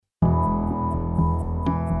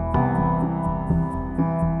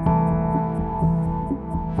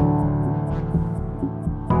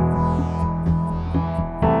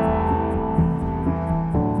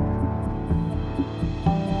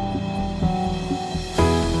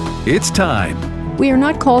It's time. We are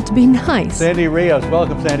not called to be nice. Sandy Rios,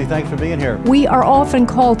 welcome, Sandy. Thanks for being here. We are often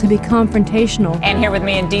called to be confrontational. And here with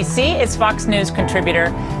me in D.C. is Fox News contributor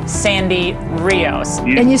Sandy Rios.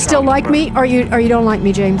 And you still like me, or you don't like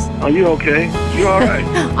me, James? Are you okay? You all right?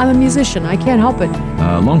 I'm a musician. I can't help it.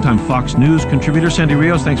 Longtime Fox News contributor Sandy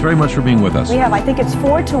Rios, thanks very much for being with us. We have, I think it's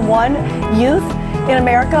 4-1 youth in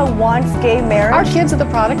America wants gay marriage. Our kids are the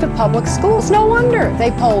product of public schools. No wonder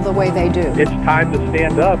they poll the way they do. It's time to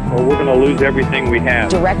stand up or we're going to lose everything we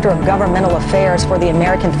have. Director of Governmental Affairs for the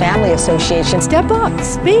American Family Association. Step up,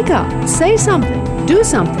 speak up, say something, do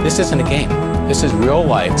something. This isn't a game. This is real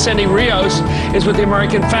life. Sandy Rios is with the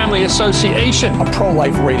American Family Association. A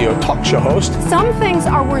pro-life radio talk show host. Some things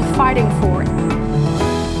are worth fighting for.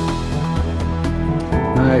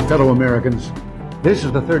 My fellow Americans, this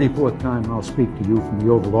is the 34th time I'll speak to you from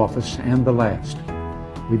the Oval Office, and the last.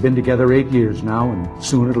 We've been together 8 years now, and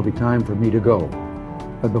soon it'll be time for me to go.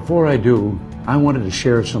 But before I do, I wanted to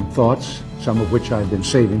share some thoughts, some of which I've been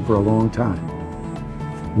saving for a long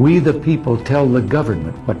time. We the people tell the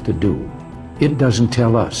government what to do. It doesn't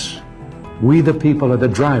tell us. We the people are the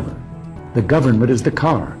driver. The government is the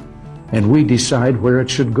car. And we decide where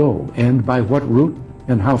it should go, and by what route,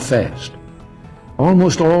 and how fast.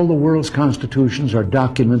 Almost all the world's constitutions are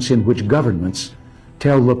documents in which governments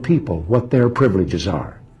tell the people what their privileges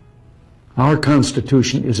are. Our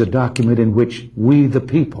Constitution is a document in which we, the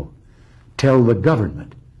people, tell the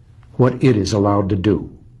government what it is allowed to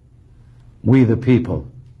do. We, the people,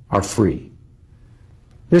 are free.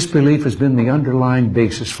 This belief has been the underlying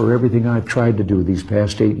basis for everything I've tried to do these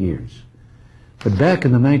past 8 years. But back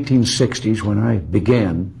in the 1960s, when I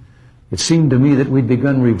began, it seemed to me that we'd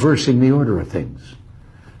begun reversing the order of things,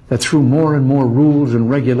 that through more and more rules and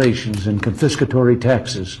regulations and confiscatory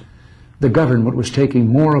taxes, the government was taking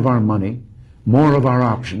more of our money, more of our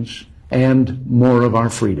options, and more of our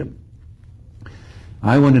freedom.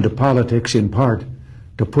 I went into politics in part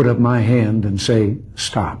to put up my hand and say,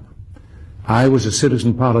 stop. I was a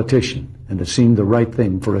citizen politician, and it seemed the right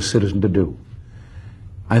thing for a citizen to do.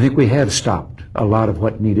 I think we have stopped a lot of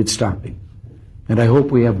what needed stopping. And I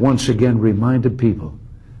hope we have once again reminded people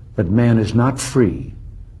that man is not free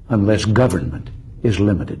unless government is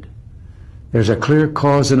limited. There's a clear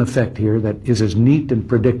cause and effect here that is as neat and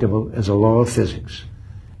predictable as a law of physics.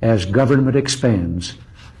 As government expands,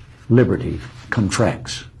 liberty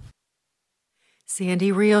contracts.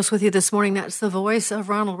 Sandy Rios with you this morning. That's the voice of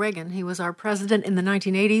Ronald Reagan. He was our president in the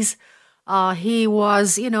 1980s. He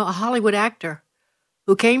was, a Hollywood actor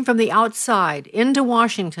who came from the outside into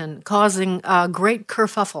Washington, causing a great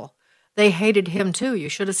kerfuffle. They hated him, too. You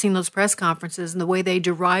should have seen those press conferences and the way they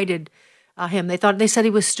derided him. They said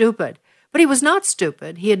he was stupid. But he was not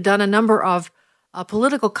stupid. He had done a number of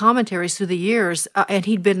political commentaries through the years, and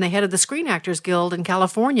he'd been the head of the Screen Actors Guild in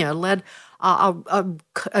California, led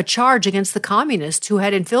a charge against the communists who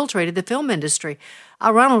had infiltrated the film industry.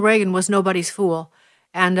 Ronald Reagan was nobody's fool.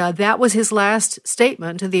 And that was his last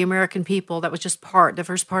statement to the American people. That was just the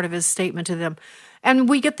first part of his statement to them. And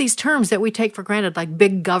we get these terms that we take for granted, like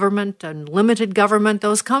big government and limited government.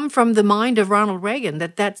 Those come from the mind of Ronald Reagan,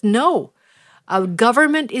 that's no.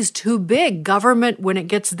 Government is too big. Government, when it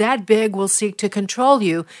gets that big, will seek to control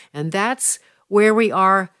you. And that's where we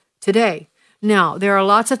are today. Now, there are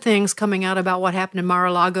lots of things coming out about what happened in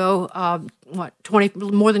Mar-a-Lago,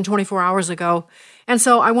 more than 24 hours ago. And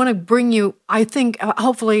so I want to bring you, I think,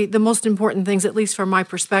 hopefully the most important things, at least from my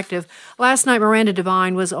perspective. Last night, Miranda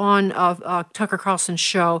Devine was on Tucker Carlson's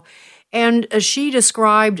show, and she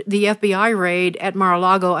described the FBI raid at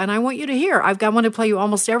Mar-a-Lago, and I want you to hear. I want to play you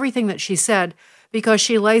almost everything that she said, because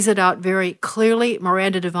she lays it out very clearly.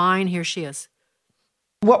 Miranda Devine, here she is.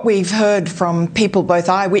 What we've heard from people, both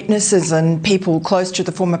eyewitnesses and people close to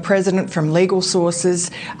the former president, from legal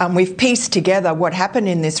sources, we've pieced together what happened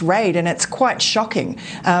in this raid, and it's quite shocking.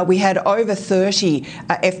 We had over 30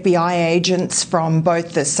 FBI agents from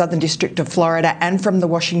both the Southern District of Florida and from the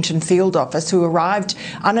Washington field office who arrived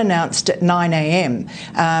unannounced at 9 a.m.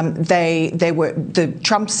 They were the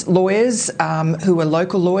Trump's lawyers, who were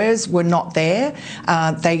local lawyers, were not there.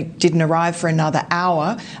 They didn't arrive for another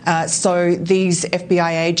hour. So these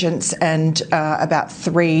FBI agents and about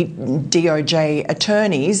 3 DOJ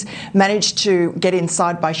attorneys managed to get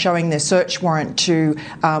inside by showing their search warrant to,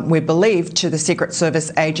 we believe, to the Secret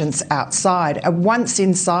Service agents outside. Once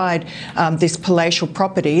inside this palatial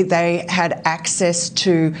property, they had access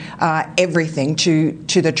to everything, to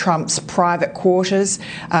the Trump's private quarters,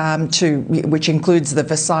 which includes the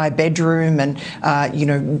Versailles bedroom and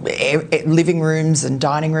living rooms and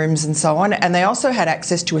dining rooms and so on. And they also had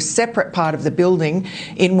access to a separate part of the building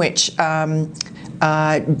in which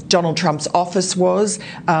Donald Trump's office was.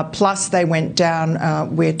 Plus, they went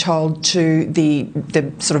down, we're told, to the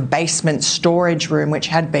sort of basement storage room, which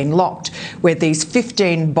had been locked, where these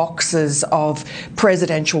 15 boxes of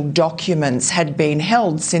presidential documents had been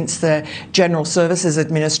held since the General Services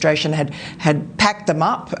Administration had packed them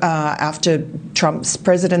up after Trump's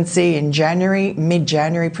presidency in January,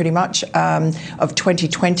 mid-January pretty much, of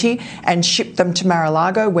 2020, and shipped them to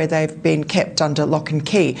Mar-a-Lago, where they've been kept under lock and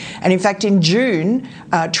key. And in fact, in June, two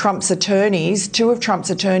of Trump's attorneys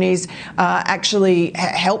actually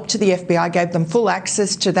helped the FBI, gave them full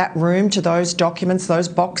access to that room, to those documents, those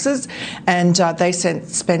boxes, and they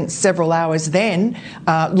spent several hours then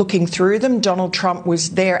looking through them. Donald Trump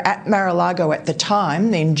was there at Mar-a-Lago at the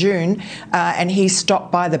time, in June, and he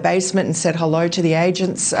stopped by the basement and said hello to the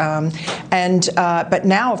agents. But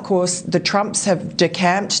now, of course, the Trumps have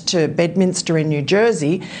decamped to Bedminster in New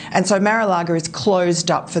Jersey, and so Mar-a-Lago is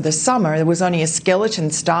closed up for the summer. There was only a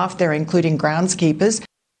skeleton staff there, including groundskeepers.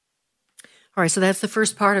 All right, so that's the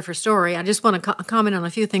first part of her story. I just want to comment on a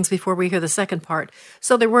few things before we hear the second part.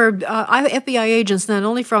 So there were FBI agents not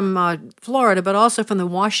only from Florida, but also from the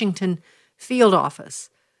Washington field office.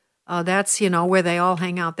 That's, where they all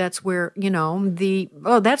hang out. That's where,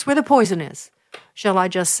 that's where the poison is, shall I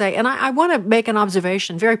just say. And I want to make an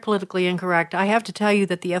observation, very politically incorrect. I have to tell you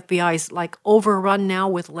that the FBI is like overrun now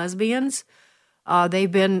with lesbians.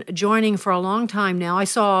 They've been joining for a long time now. I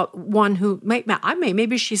saw one who,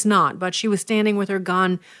 maybe she's not, but she was standing with her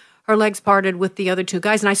gun, her legs parted with the other two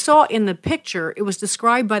guys. And I saw in the picture, it was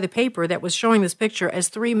described by the paper that was showing this picture as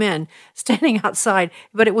three men standing outside,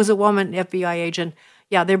 but it was a woman FBI agent.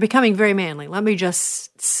 Yeah, they're becoming very manly. Let me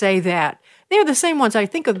just say that. They're the same ones. I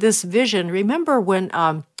think of this vision. Remember when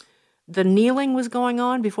the kneeling was going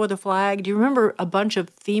on before the flag? Do you remember a bunch of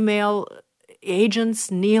female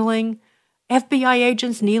agents kneeling? FBI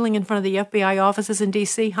agents kneeling in front of the FBI offices in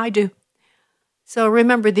D.C.? I do. So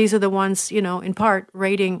remember, these are the ones, in part,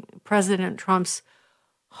 raiding President Trump's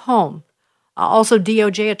home. Also,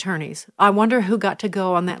 DOJ attorneys. I wonder who got to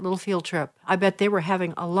go on that little field trip. I bet they were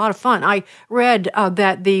having a lot of fun. I read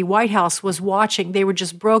that the White House was watching. They were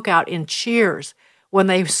just broke out in cheers when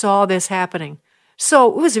they saw this happening. So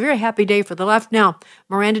it was a very happy day for the left. Now,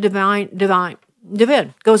 Miranda Devine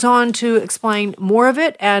goes on to explain more of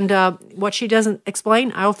it, and what she doesn't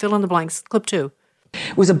explain, I'll fill in the blanks. Clip 2.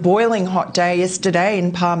 It was a boiling hot day yesterday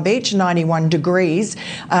in Palm Beach, 91 degrees,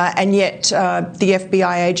 and yet the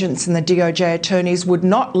FBI agents and the DOJ attorneys would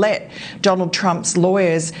not let Donald Trump's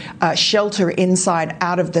lawyers shelter inside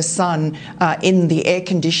out of the sun in the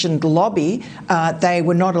air-conditioned lobby. They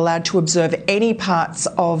were not allowed to observe any parts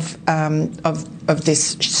of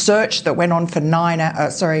this search that went on for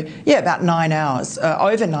about 9 hours,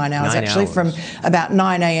 over 9 hours actually, from about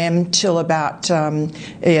 9 a.m. till about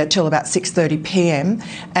 6:30 p.m.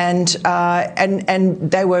 And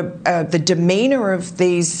they were the demeanour of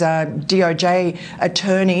these DOJ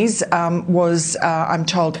attorneys was, I'm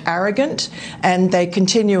told, arrogant, and they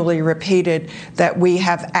continually repeated that we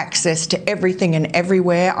have access to everything and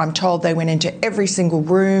everywhere. I'm told they went into every single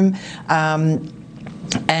room.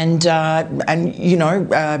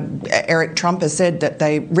 Eric Trump has said that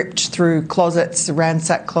they ripped through closets,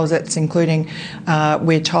 ransacked closets, including,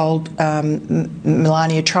 we're told,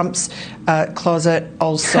 Melania Trump's closet,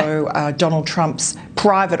 also Donald Trump's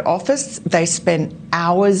private office. They spent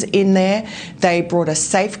hours in there. They brought a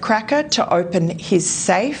safe cracker to open his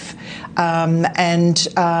safe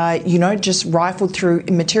just rifled through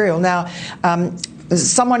material. Now,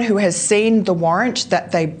 someone who has seen the warrant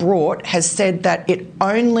that they brought has said that it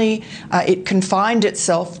confined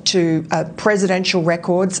itself to presidential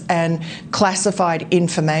records and classified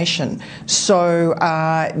information. So,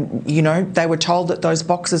 they were told that those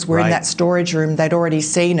boxes were in that storage room. They'd already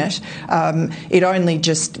seen it. It only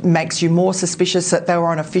just makes you more suspicious that they were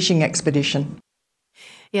on a fishing expedition.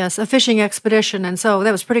 Yes, a fishing expedition. And so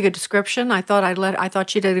that was a pretty good description. I thought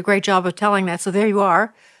she did a great job of telling that. So there you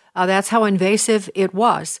are. That's how invasive it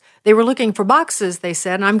was. They were looking for boxes, they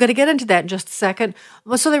said, and I'm going to get into that in just a second.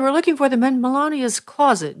 So they were looking for them in Melania's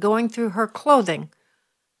closet, going through her clothing.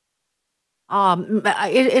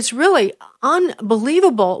 It's really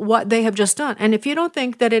unbelievable what they have just done. And if you don't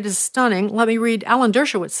think that it is stunning, let me read. Alan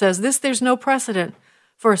Dershowitz says there's no precedent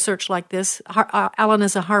for a search like this. Alan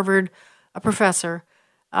is a Harvard professor,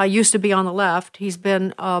 used to be on the left. He's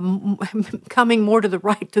been coming more to the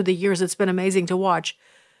right through the years. It's been amazing to watch.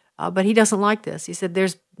 But he doesn't like this. He said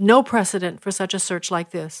there's no precedent for such a search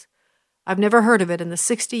like this. I've never heard of it in the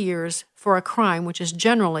 60 years for a crime which is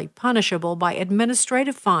generally punishable by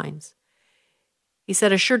administrative fines. He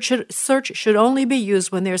said a search should only be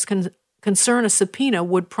used when there's concern a subpoena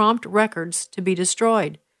would prompt records to be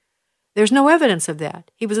destroyed. There's no evidence of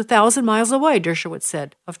that. He was 1,000 miles away, Dershowitz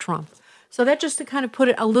said of Trump. So that just to kind of put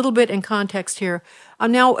it a little bit in context here.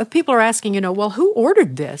 Now, if people are asking, well, who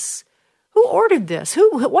ordered this? Who ordered this?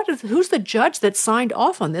 Who's the judge that signed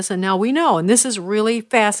off on this? And now we know, and this is really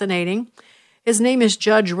fascinating. His name is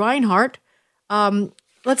Judge Reinhardt.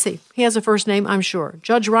 Let's see. He has a first name, I'm sure.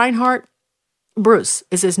 Judge Reinhardt Bruce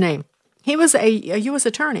is his name. He was a U.S.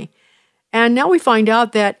 attorney. And now we find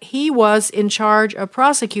out that he was in charge of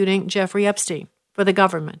prosecuting Jeffrey Epstein for the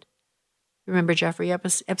government. Remember Jeffrey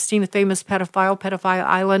Epstein, the famous pedophile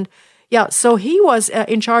island? Yeah, so he was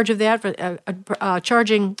in charge of that, for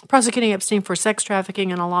prosecuting Epstein for sex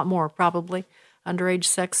trafficking and a lot more, probably. Underage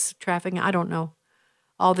sex trafficking, I don't know.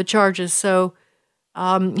 All the charges. So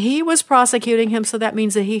he was prosecuting him, so that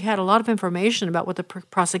means that he had a lot of information about what the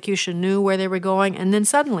prosecution knew, where they were going, and then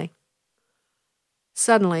suddenly,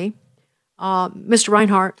 Mr.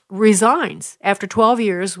 Reinhardt resigns. After 12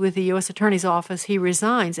 years with the U.S. Attorney's Office, he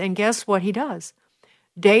resigns, and guess what he does?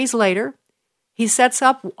 Days later, he sets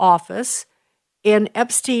up office in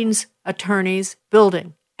Epstein's attorney's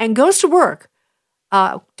building and goes to work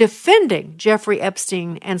defending Jeffrey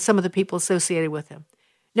Epstein and some of the people associated with him.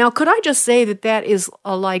 Now, could I just say that is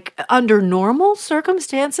like under normal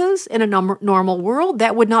circumstances in a normal world,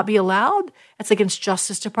 that would not be allowed? That's against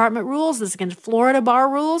Justice Department rules. That's against Florida bar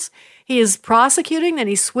rules. He is prosecuting, then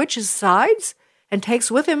he switches sides and takes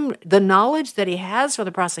with him the knowledge that he has for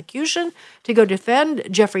the prosecution to go defend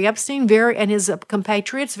Jeffrey Epstein and his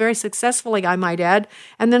compatriots very successfully, I might add.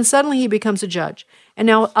 And then suddenly he becomes a judge. And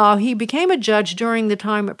now he became a judge during the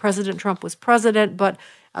time that President Trump was president, but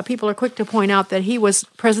people are quick to point out that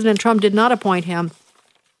President Trump did not appoint him.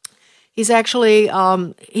 He's actually,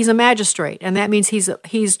 he's a magistrate, and that means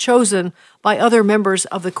he's chosen by other members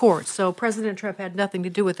of the court. So President Trump had nothing to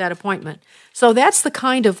do with that appointment. So that's the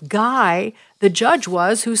kind of guy the judge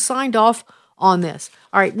was who signed off on this.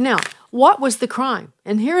 All right, now, what was the crime?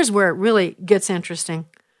 And here's where it really gets interesting.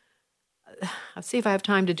 I'll see if I have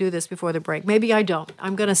time to do this before the break. Maybe I don't.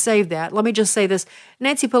 I'm going to save that. Let me just say this.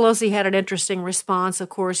 Nancy Pelosi had an interesting response. Of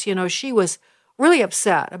course, she was really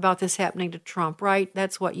upset about this happening to Trump, right?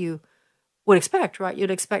 That's what you would expect, right? You'd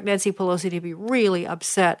expect Nancy Pelosi to be really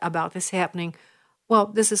upset about this happening. Well,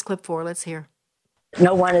 this is clip 4. Let's hear.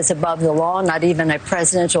 No one is above the law, not even a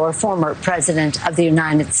president or a former president of the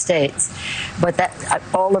United States. But that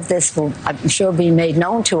all of this will, I'm sure, be made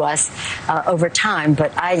known to us over time,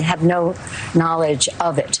 but I have no knowledge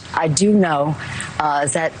of it. I do know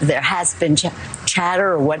that there has been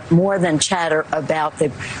chatter, or what more than chatter, about the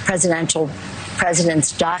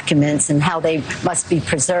president's documents and how they must be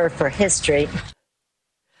preserved for history.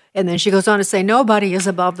 And then she goes on to say, nobody is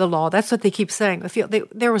above the law. That's what they keep saying.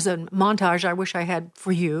 There was a montage I wish I had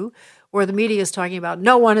for you where the media is talking about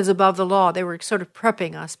no one is above the law. They were sort of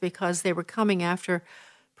prepping us because they were coming after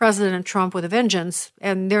President Trump with a vengeance,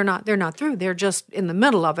 and they're not through. They're just in the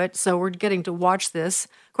middle of it, so we're getting to watch this.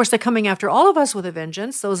 Of course, they're coming after all of us with a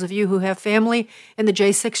vengeance. Those of you who have family in the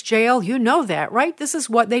J6 jail, you know that, right? This is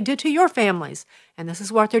what they did to your families, and this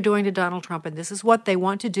is what they're doing to Donald Trump, and this is what they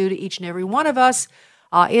want to do to each and every one of us.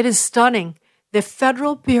 It is stunning. The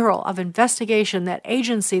Federal Bureau of Investigation, that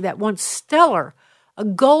agency that once stellar, a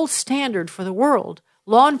gold standard for the world,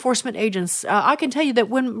 law enforcement agents, I can tell you that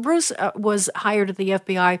when Bruce was hired at the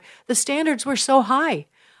FBI, the standards were so high.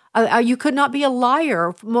 You could not be a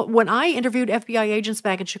liar. When I interviewed FBI agents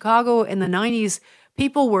back in Chicago in the 90s,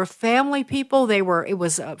 people were family people. It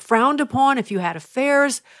was frowned upon if you had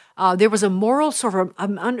affairs. There was a moral, sort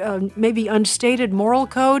of maybe unstated moral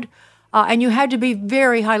code. And you had to be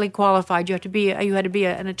very highly qualified. You had to be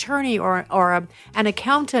an attorney or an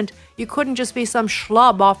accountant. You couldn't just be some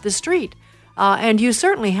schlub off the street. And you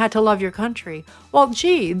certainly had to love your country. Well,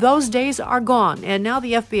 gee, those days are gone. And now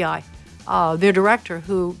the FBI, their director,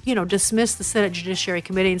 who dismissed the Senate Judiciary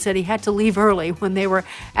Committee and said he had to leave early when they were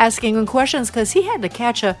asking him questions because he had to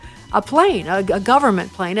catch a plane, a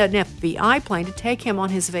government plane, an FBI plane, to take him on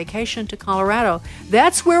his vacation to Colorado.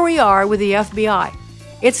 That's where we are with the FBI.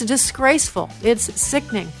 It's disgraceful. It's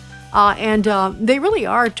sickening. And they really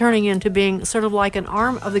are turning into being sort of like an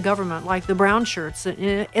arm of the government, like the brown shirts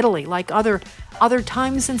in Italy, like other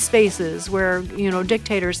times and spaces where,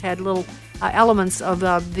 dictators had little elements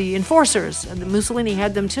of the enforcers, and Mussolini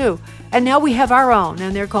had them too. And now we have our own,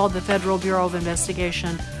 and they're called the Federal Bureau of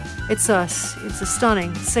Investigation. It's a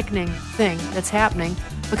stunning, sickening thing that's happening.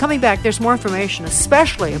 But coming back, there's more information,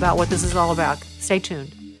 especially about what this is all about. Stay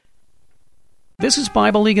tuned. This is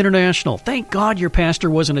Bible League International. Thank God your pastor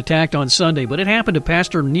wasn't attacked on Sunday, but it happened to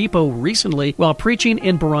Pastor Nepo recently while preaching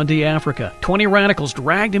in Burundi, Africa. 20 radicals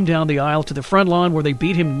dragged him down the aisle to the front lawn where they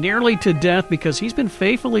beat him nearly to death because he's been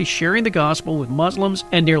faithfully sharing the gospel with Muslims,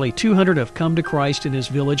 and nearly 200 have come to Christ in his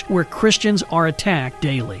village where Christians are attacked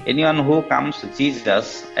daily. Anyone who comes to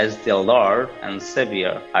Jesus as their Lord and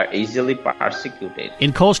Savior are easily persecuted.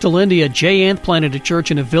 In coastal India, Jay Anth planted a church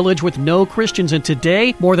in a village with no Christians, and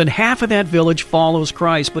today more than half of that village follows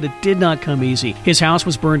Christ, but it did not come easy. His house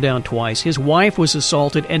was burned down twice, his wife was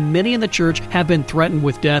assaulted, and many in the church have been threatened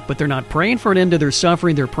with death, but they're not praying for an end to their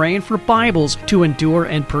suffering. They're praying for Bibles to endure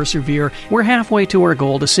and persevere. We're halfway to our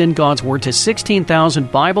goal to send God's Word to 16,000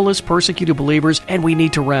 Bibleless persecuted believers, and we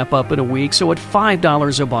need to wrap up in a week, so at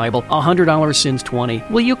 $5 a Bible, $100 sends 20.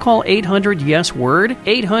 Will you call 800-YES-WORD?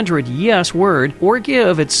 800-YES-WORD, or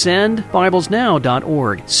give at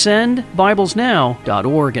sendbiblesnow.org.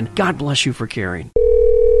 Sendbiblesnow.org, and God bless you for caring.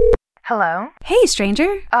 Hello? Hey,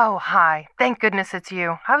 stranger. Oh, hi. Thank goodness it's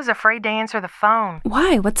you. I was afraid to answer the phone.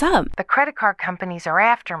 Why? What's up? The credit card companies are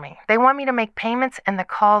after me. They want me to make payments and the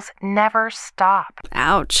calls never stop.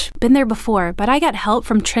 Ouch. Been there before, but I got help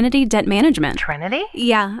from Trinity Debt Management. Trinity?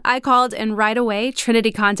 Yeah, I called and right away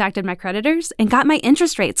Trinity contacted my creditors and got my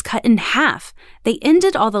interest rates cut in half. They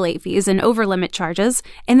ended all the late fees and over-limit charges,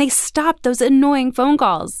 and they stopped those annoying phone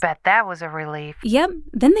calls. Bet that was a relief. Yep.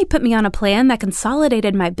 Then they put me on a plan that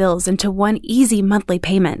consolidated my bills into one easy monthly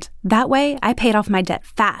payment. That way, I paid off my debt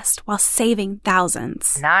fast while saving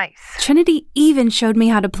thousands. Nice. Trinity even showed me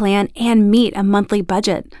how to plan and meet a monthly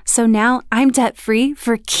budget. So now I'm debt-free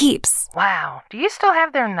for keeps. Wow. Do you still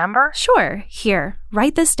have their number? Sure. Here,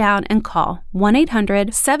 write this down and call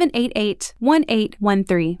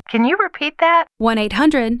 1-800-788-1813. Can you repeat that?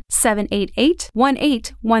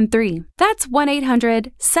 1-800-788-1813. That's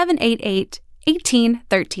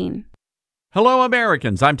 1-800-788-1813. Hello,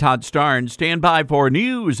 Americans. I'm Todd Starnes. Stand by for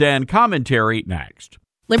news and commentary next.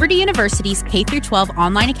 Liberty University's K-12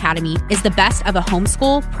 online academy is the best of a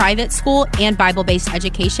homeschool, private school, and Bible-based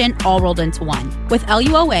education all rolled into one. With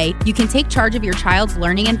LUOA, you can take charge of your child's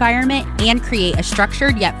learning environment and create a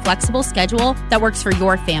structured yet flexible schedule that works for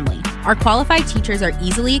your family. Our qualified teachers are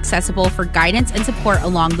easily accessible for guidance and support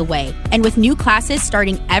along the way. And with new classes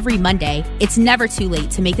starting every Monday, it's never too late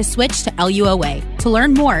to make a switch to LUOA. To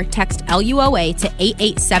learn more, text LUOA to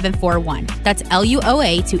 88741. That's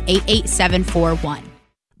LUOA to 88741.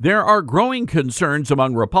 There are growing concerns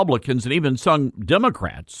among Republicans and even some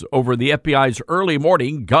Democrats over the FBI's early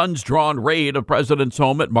morning guns-drawn raid of President's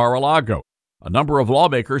home at Mar-a-Lago. A number of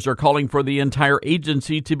lawmakers are calling for the entire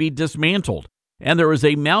agency to be dismantled. And there is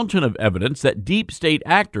a mountain of evidence that deep state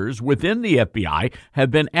actors within the FBI have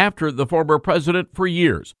been after the former president for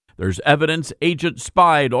years. There's evidence agents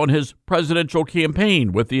spied on his presidential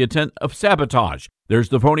campaign with the intent of sabotage. There's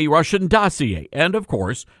the phony Russian dossier, and of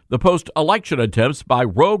course, the post-election attempts by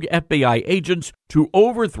rogue FBI agents to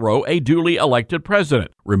overthrow a duly elected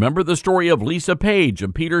president. Remember the story of Lisa Page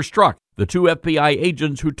and Peter Strzok, the two FBI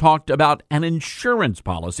agents who talked about an insurance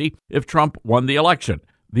policy if Trump won the election.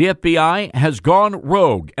 The FBI has gone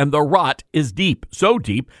rogue, and the rot is deep. So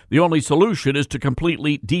deep, the only solution is to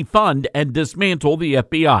completely defund and dismantle the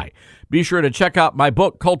FBI. Be sure to check out my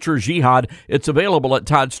book, Culture Jihad. It's available at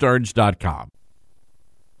ToddStarnes.com.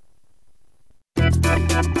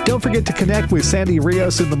 Don't forget to connect with Sandy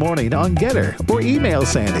Rios in the morning on Getter or email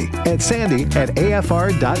Sandy at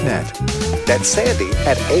sandy@afr.net. That's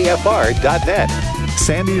sandy@afr.net.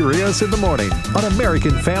 Sandy Rios in the morning on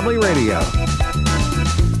American Family Radio.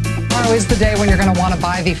 Tomorrow is the day when you're going to want to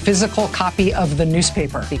buy the physical copy of the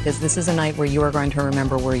newspaper. Because this is a night where you are going to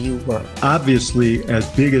remember where you were. Obviously, as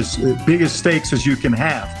big as stakes as you can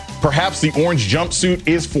have. Perhaps the orange jumpsuit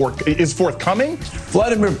is forthcoming?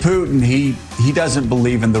 Vladimir Putin, he doesn't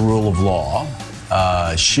believe in the rule of law.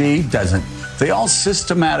 She doesn't. They all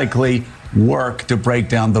systematically work to break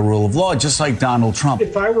down the rule of law, just like Donald Trump.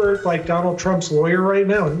 If I were like Donald Trump's lawyer right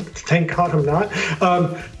now, and thank God I'm not,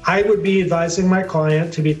 I would be advising my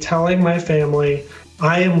client to be telling my family,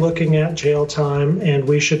 I am looking at jail time and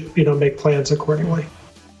we should, make plans accordingly.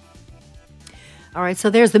 All right, so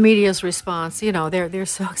there's the media's response. They're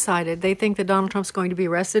so excited. They think that Donald Trump's going to be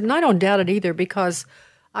arrested, and I don't doubt it either, because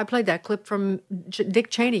I played that clip from Dick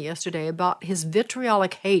Cheney yesterday about his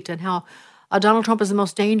vitriolic hate and how Donald Trump is the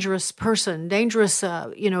most dangerous person, dangerous,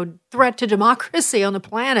 threat to democracy on the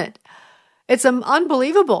planet. It's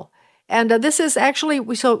unbelievable. And this is actually,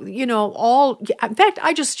 in fact,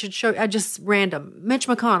 I just random, Mitch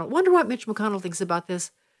McConnell. Wonder what Mitch McConnell thinks about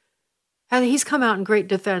this. And he's come out in great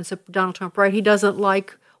defense of Donald Trump, right? He doesn't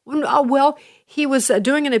like, he was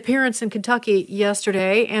doing an appearance in Kentucky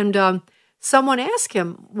yesterday and someone asked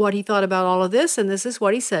him what he thought about all of this, and this is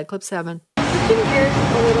what he said. Clip 7. Switching gears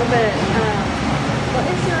a little bit, what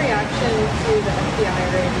is your reaction to the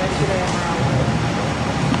FBI raid yesterday at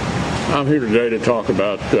Mar-a-Lago? I'm here today to talk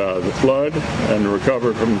about the flood and the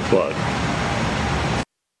recovery from the flood.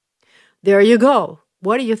 There you go.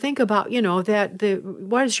 What do you think about,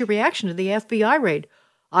 what is your reaction to the FBI raid?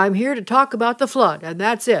 I'm here to talk about the flood, and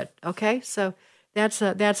that's it. Okay, so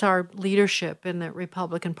that's our leadership in the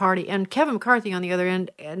Republican Party. And Kevin McCarthy on the other end,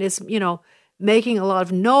 and is, making a lot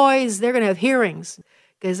of noise. They're going to have hearings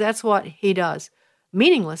because that's what he does.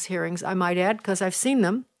 Meaningless hearings, I might add, because I've seen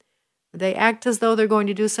them. They act as though they're going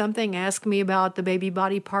to do something. Ask me about the baby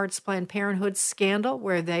body parts Planned Parenthood scandal,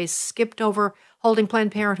 where they skipped over holding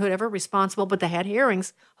Planned Parenthood ever responsible, but they had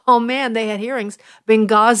hearings. Oh man, they had hearings.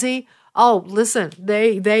 Benghazi. Oh, listen,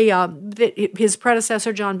 his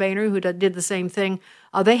predecessor John Boehner, who did the same thing,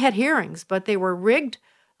 they had hearings, but they were rigged,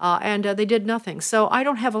 and they did nothing. So I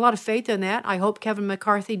don't have a lot of faith in that. I hope Kevin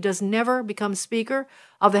McCarthy does never become Speaker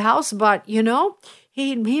of the House, but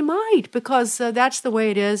he might, because that's the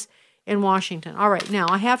way it is in Washington. All right, now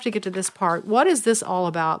I have to get to this part. What is this all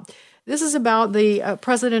about? This is about the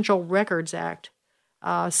Presidential Records Act,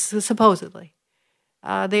 supposedly.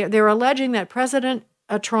 They're alleging that President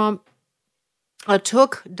Trump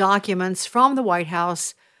took documents from the White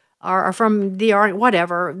House or from the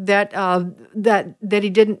whatever that he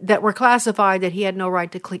didn't, that were classified, that he had no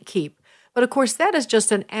right to keep. But of course, that is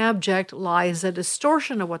just an abject lie, is a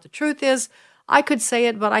distortion of what the truth is. I could say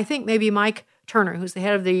it, but I think maybe Mike Turner, who's the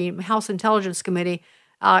head of the House Intelligence Committee,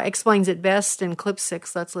 explains it best in clip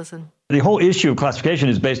 6. Let's listen. The whole issue of classification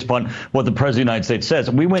is based upon what the President of the United States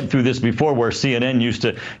says. We went through this before, where CNN used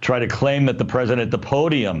to try to claim that the President at the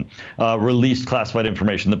podium released classified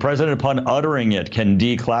information. The President, upon uttering it, can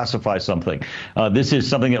declassify something. This is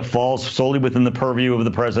something that falls solely within the purview of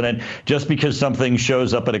the President. Just because something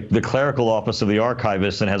shows up at the clerical office of the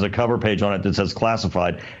archivist and has a cover page on it that says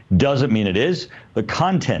classified doesn't mean it is. The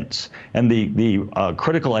contents and the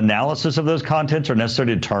critical analysis of those contents are necessary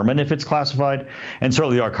to determine if it's classified. And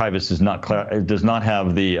certainly the archivist does not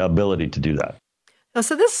have the ability to do that.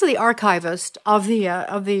 So this is the archivist of the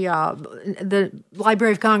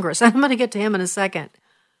Library of Congress. I'm going to get to him in a second.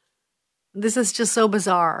 This is just so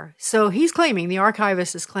bizarre. So he's claiming, the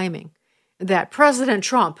archivist is claiming, that President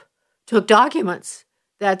Trump took documents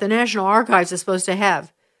that the National Archives is supposed to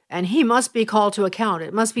have, and he must be called to account.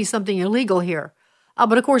 It must be something illegal here.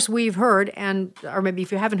 But of course, we've heard, or maybe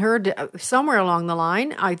if you haven't heard, somewhere along the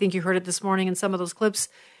line, I think you heard it this morning in some of those clips,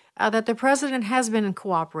 that the president has been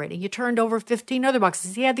cooperating. He turned over 15 other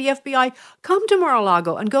boxes. He had the FBI come to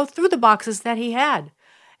Mar-a-Lago and go through the boxes that he had.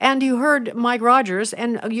 And you heard Mike Rogers,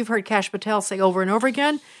 and you've heard Kash Patel say over and over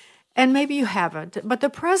again, and maybe you haven't, but the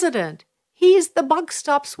president, the buck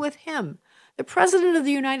stops with him. The president of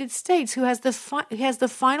the United States, who has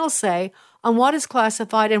the final say on what is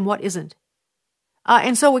classified and what isn't.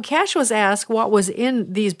 And so when Kash was asked what was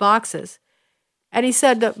in these boxes, and he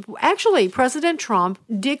said that actually President Trump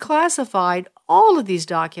declassified all of these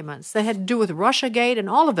documents that had to do with Russiagate and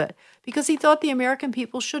all of it, because he thought the American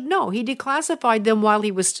people should know. He declassified them while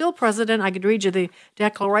he was still president. I could read you the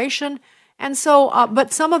declaration. And so,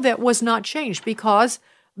 but some of it was not changed because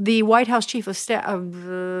the White House Chief of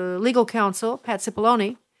Legal Counsel, Pat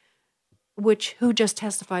Cipollone, who just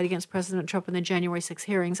testified against President Trump in the January 6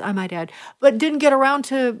 hearings, I might add, but didn't get around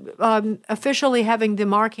to officially having the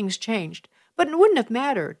markings changed. But it wouldn't have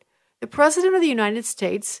mattered. The President of the United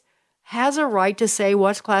States has a right to say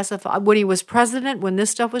what's classified. When he was president, when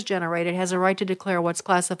this stuff was generated, has a right to declare what's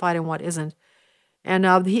classified and what isn't. And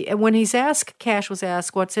when he's asked, Kash was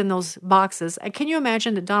asked what's in those boxes, can you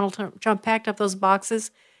imagine that Donald Trump packed up those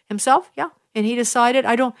boxes himself? Yeah. And he decided,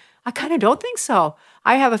 I kind of don't think so.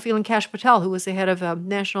 I have a feeling Kash Patel, who was the head of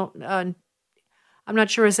national, I'm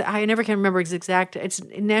not sure, I never can remember his exact, it's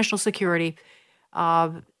national security,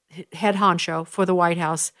 head honcho for the White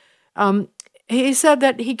House. He said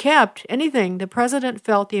that he kept anything the president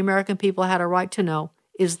felt the American people had a right to know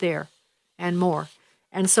is there and more.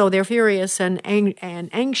 And so they're furious and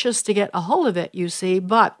anxious to get a hold of it, you see.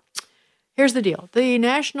 But here's the deal.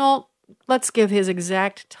 Let's give his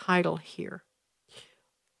exact title here,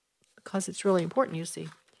 because it's really important, you see.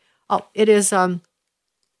 It is the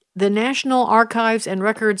National Archives and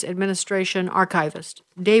Records Administration archivist,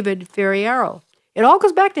 David Ferriero. It all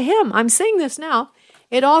goes back to him. I'm saying this now.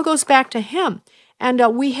 It all goes back to him. And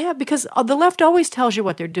because the left always tells you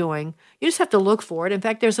what they're doing. You just have to look for it. In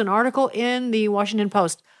fact, there's an article in the Washington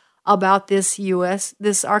Post about this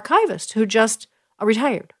archivist who just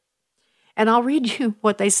retired. And I'll read you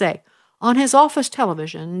what they say. On his office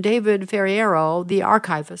television, David Ferriero, the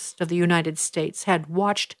archivist of the United States, had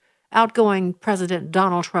watched outgoing President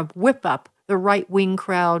Donald Trump whip up the right-wing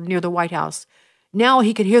crowd near the White House. Now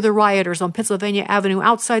he could hear the rioters on Pennsylvania Avenue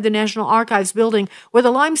outside the National Archives building where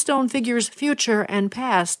the limestone figures future and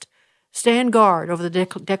past stand guard over the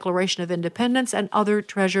Declaration of Independence and other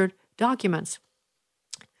treasured documents.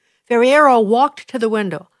 Ferriero walked to the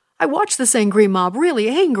window. I watched this angry mob, really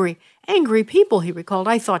angry people, he recalled.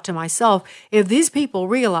 I thought to myself, if these people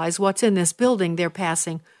realize what's in this building they're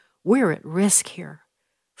passing, we're at risk here.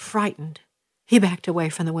 Frightened, he backed away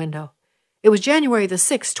from the window. It was January the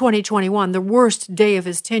 6th, 2021, the worst day of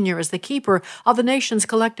his tenure as the keeper of the nation's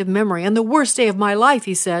collective memory, and the worst day of my life,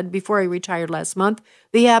 he said, before he retired last month,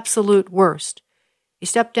 the absolute worst. He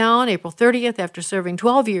stepped down April 30th after serving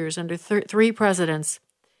 12 years under 3 presidents.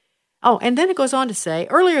 Oh, and then it goes on to say,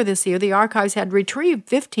 earlier this year, the archives had retrieved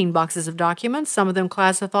 15 boxes of documents, some of them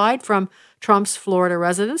classified, from Trump's Florida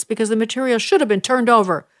residence because the material should have been turned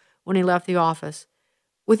over when he left the office.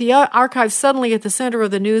 With the archives suddenly at the center of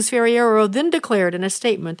the news, Ferriero then declared in a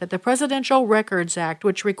statement that the Presidential Records Act,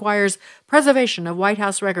 which requires preservation of White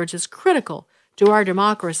House records, is critical to our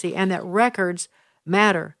democracy and that records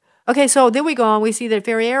matter. Okay, so then we go on. We see that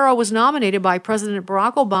Ferriero was nominated by President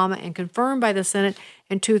Barack Obama and confirmed by the Senate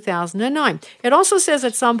in 2009. It also says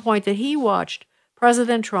at some point that he watched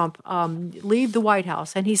President Trump leave the White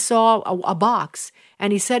House, and he saw a box,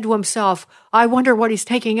 and he said to himself, I wonder what he's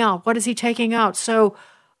taking out. What is he taking out? So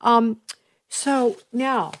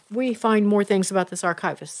now we find more things about this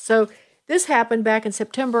archivist. So this happened back in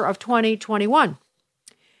September of 2021.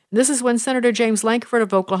 This is when Senator James Lankford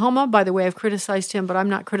of Oklahoma, by the way, I've criticized him, but I'm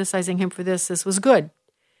not criticizing him for this. This was good.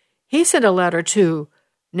 He sent a letter to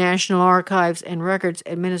National Archives and Records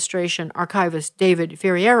Administration archivist David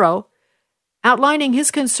Ferriero outlining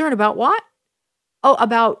his concern about what? Oh,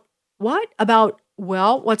 about what? About,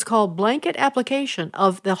 well, what's called blanket application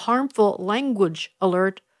of the harmful language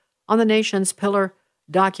alert on the nation's pillar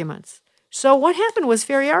documents. So what happened was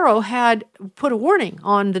Ferriero had put a warning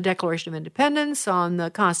on the Declaration of Independence, on the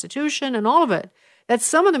Constitution, and all of it, that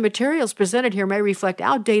some of the materials presented here may reflect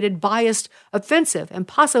outdated, biased, offensive, and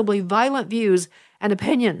possibly violent views and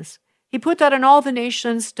opinions. He put that in all the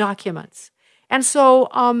nation's documents. And so,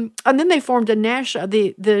 and then they formed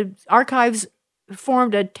the archives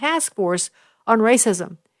formed a task force on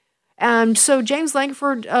racism. And so James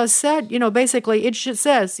Lankford said, basically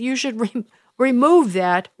says you should remove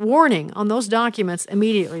that warning on those documents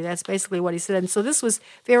immediately. That's basically what he said. And so this was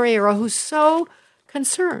Ferriero, who's so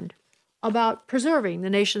concerned about preserving the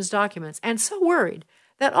nation's documents and so worried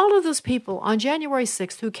that all of those people on January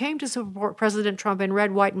 6th who came to support President Trump in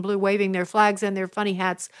red, white, and blue, waving their flags and their funny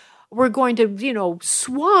hats, were going to,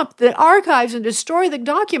 swamp the archives and destroy the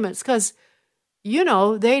documents because,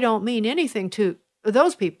 they don't mean anything to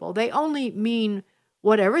those people. They only mean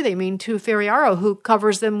whatever they mean to Ferriero, who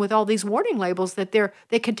covers them with all these warning labels that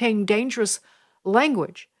they contain dangerous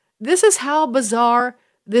language. This is how bizarre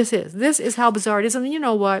this is. This is how bizarre it is. And you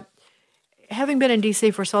know what? Having been in D.C.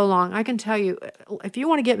 for so long, I can tell you, if you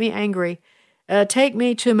want to get me angry, take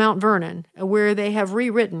me to Mount Vernon, where they have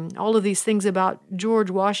rewritten all of these things about George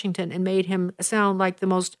Washington and made him sound like the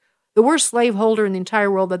worst slaveholder in the entire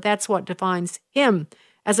world, that's what defines him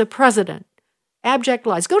as a president. Abject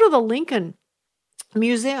lies. Go to the Lincoln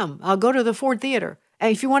Museum. Go to the Ford Theater.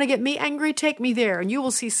 And if you want to get me angry, take me there. And you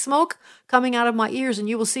will see smoke coming out of my ears, and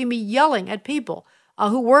you will see me yelling at people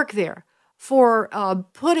who work there for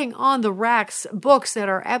putting on the racks books that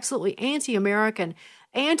are absolutely anti-American,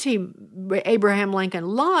 anti-Abraham Lincoln,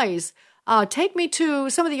 lies. Take me to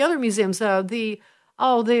some of the other museums. There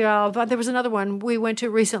was another one we went to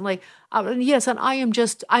recently. Yes, and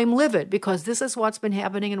I'm livid because this is what's been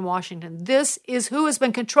happening in Washington. This is who has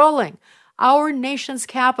been controlling our nation's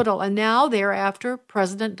capital. And now they're after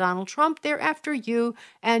President Donald Trump. They're after you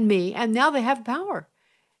and me. And now they have power.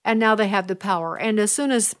 And now they have the power. And as soon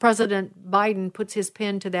as President Biden puts his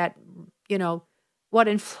pen to that,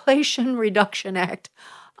 Inflation Reduction Act.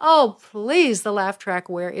 Oh, please, the laugh track,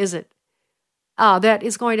 where is it? That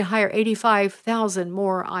is going to hire 85,000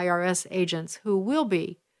 more IRS agents who will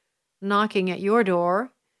be knocking at your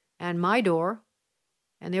door and my door.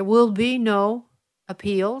 And there will be no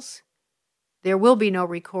appeals. There will be no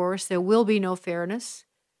recourse. There will be no fairness.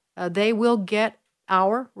 They will get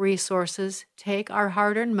our resources, take our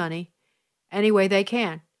hard-earned money any way they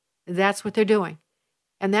can. That's what they're doing.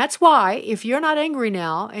 And that's why, if you're not angry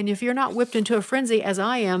now, and if you're not whipped into a frenzy as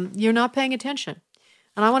I am, you're not paying attention.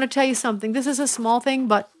 And I want to tell you something. This is a small thing,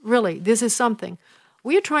 but really, this is something.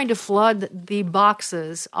 We are trying to flood the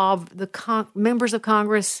boxes of the members of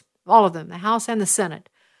Congress, all of them, the House and the Senate,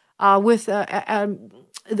 with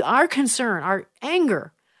our concern, our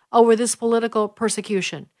anger over this political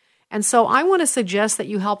persecution. And so I want to suggest that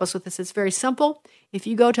you help us with this. It's very simple. If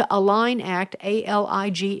you go to Align Act,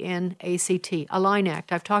 ALIGNACT, Align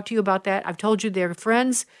Act. I've talked to you about that. I've told you they're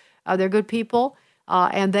friends. They're good people.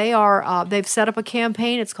 And they've set up a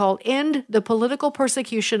campaign. It's called End the Political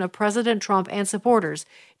Persecution of President Trump and Supporters.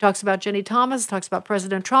 It talks about Jenny Thomas, talks about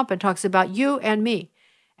President Trump, and talks about you and me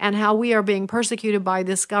and how we are being persecuted by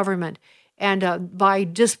this government. And by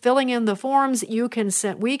just filling in the forms,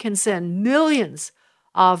 we can send millions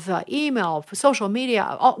of email, social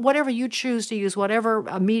media, whatever you choose to use, whatever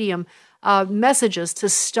medium, messages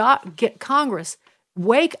to get Congress,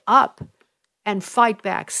 wake up and fight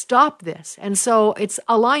back. Stop this. And so it's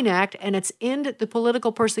Align Act, and it's End the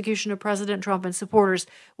Political Persecution of President Trump and Supporters.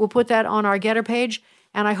 We'll put that on our Getter page,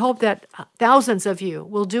 and I hope that thousands of you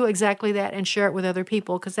will do exactly that and share it with other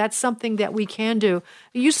people, because that's something that we can do.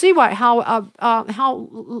 You see how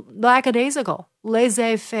lackadaisical,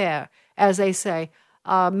 laissez-faire, as they say,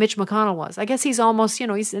 Mitch McConnell was. I guess he's almost,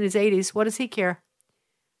 he's in his 80s. What does he care?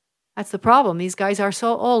 That's the problem. These guys are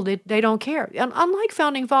so old, they don't care. And unlike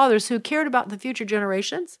founding fathers who cared about the future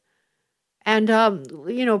generations and,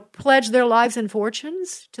 pledged their lives and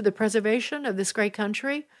fortunes to the preservation of this great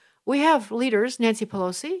country, we have leaders, Nancy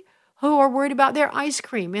Pelosi, who are worried about their ice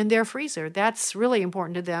cream in their freezer. That's really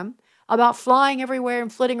important to them. About flying everywhere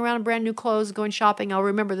and flitting around in brand new clothes, going shopping. I'll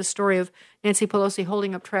remember the story of Nancy Pelosi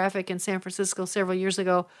holding up traffic in San Francisco several years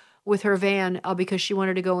ago with her van because she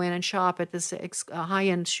wanted to go in and shop at this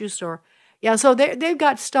high-end shoe store. Yeah, so they've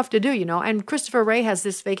got stuff to do, And Christopher Wray has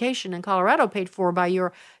this vacation in Colorado paid for by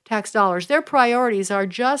your tax dollars. Their priorities are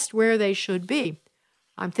just where they should be.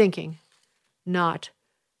 I'm thinking, not.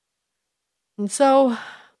 And so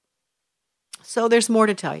there's more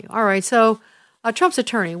to tell you. All right, so Trump's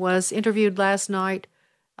attorney was interviewed last night.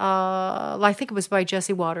 I think it was by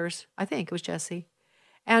Jesse Waters. I think it was Jesse.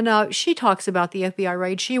 And she talks about the FBI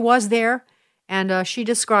raid. She was there, and she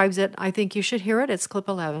describes it. I think you should hear it. It's clip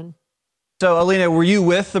 11. So, Alina, were you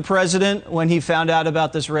with the president when he found out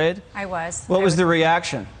about this raid? I was. What was the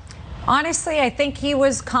reaction? Honestly, I think he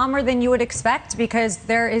was calmer than you would expect, because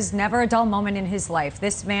there is never a dull moment in his life.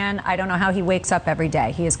 This man, I don't know how he wakes up every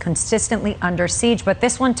day. He is consistently under siege, but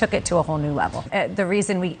this one took it to a whole new level. The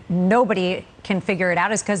reason nobody can figure it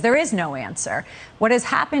out is because there is no answer. What has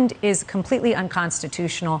happened is completely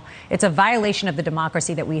unconstitutional. It's a violation of the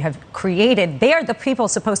democracy that we have created. They are the people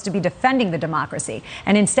supposed to be defending the democracy,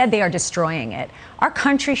 and instead they are destroying it. Our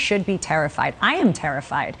country should be terrified. I am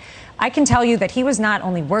terrified. I can tell you that he was not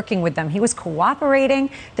only working with them, he was cooperating.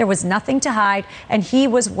 There was nothing to hide, and he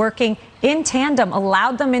was working in tandem,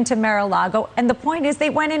 allowed them into Mar-a-Lago. And the point is, they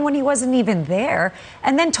went in when he wasn't even there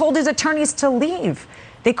and then told his attorneys to leave.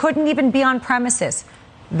 They couldn't even be on premises.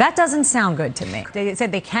 That doesn't sound good to me. They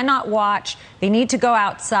said they cannot watch, they need to go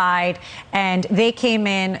outside, and they came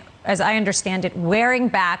in, as I understand it,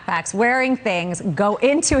 wearing backpacks, wearing things, go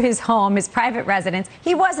into his home, his private residence.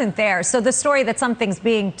 He wasn't there. So the story that something's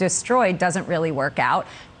being destroyed doesn't really work out.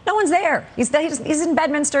 No one's there. He's in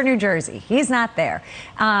Bedminster, New Jersey. He's not there.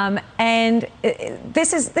 And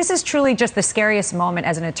this is truly just the scariest moment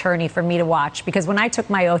as an attorney for me to watch, because when I took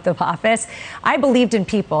my oath of office, I believed in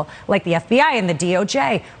people like the FBI and the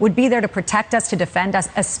DOJ would be there to protect us, to defend us,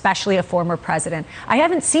 especially a former president. I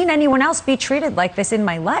haven't seen anyone else be treated like this in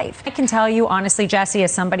my life. I can tell you, honestly, Jesse,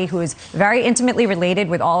 as somebody who is very intimately related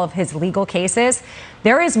with all of his legal cases,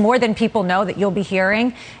 there is more than people know that you'll be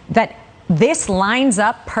hearing that this lines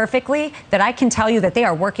up perfectly, that I can tell you that they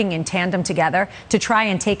are working in tandem together to try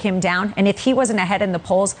and take him down. And if he wasn't ahead in the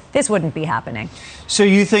polls, this wouldn't be happening. So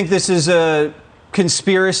you think this is a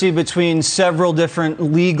conspiracy between several different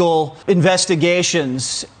legal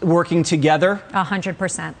investigations working together?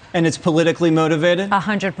 100%. And it's politically motivated?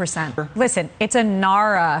 100%. Listen, it's a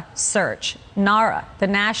NARA search. NARA, the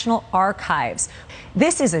National Archives.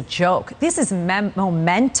 This is a joke. This is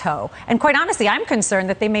memento. And quite honestly, I'm concerned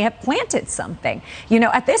that they may have planted something.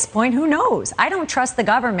 At this point, who knows? I don't trust the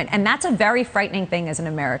government. And that's a very frightening thing as an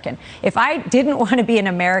American. If I didn't want to be an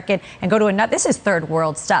American and go to another, this is third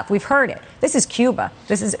world stuff. We've heard it. This is Cuba.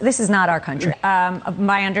 This is not our country.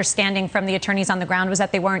 My understanding from the attorneys on the ground was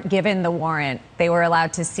that they weren't given the warrant. They were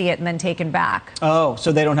allowed to see it and then taken back. Oh,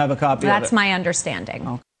 so they don't have a copy of it. That's my understanding.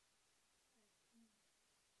 Oh.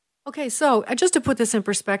 Okay, so just to put this in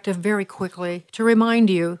perspective very quickly, to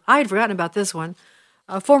remind you, I had forgotten about this one.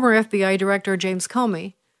 Former FBI Director James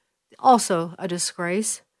Comey, also a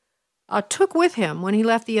disgrace, took with him when he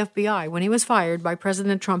left the FBI, when he was fired by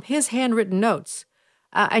President Trump, his handwritten notes.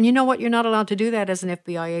 And you know what? You're not allowed to do that as an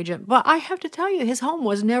FBI agent. But I have to tell you, his home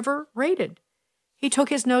was never raided. He took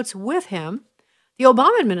his notes with him. The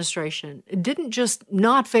Obama administration didn't just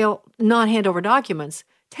not hand over documents.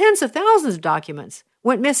 Tens of thousands of documents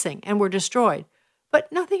went missing and were destroyed.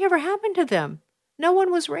 But nothing ever happened to them. No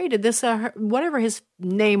one was raided. This, whatever his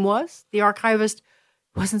name was, the archivist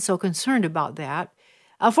wasn't so concerned about that.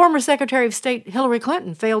 Former Secretary of State Hillary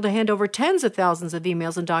Clinton failed to hand over tens of thousands of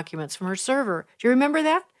emails and documents from her server. Do you remember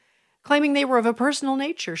that? Claiming they were of a personal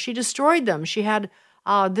nature. She destroyed them. She had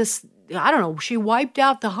she wiped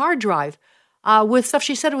out the hard drive with stuff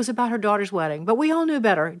she said it was about her daughter's wedding. But we all knew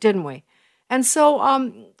better, didn't we? And so,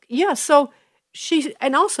 and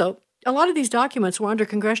also, a lot of these documents were under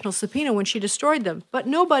congressional subpoena when she destroyed them, but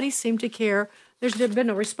nobody seemed to care. There's been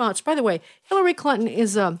no response. By the way, Hillary Clinton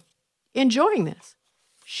is enjoying this.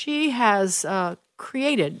 She has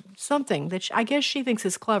created something that I guess she thinks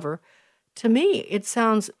is clever. To me, it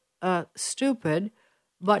sounds stupid,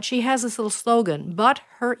 but she has this little slogan, but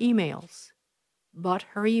her emails,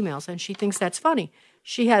 and she thinks that's funny.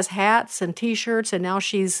 She has hats and T-shirts, and now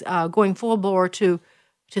she's going full bore to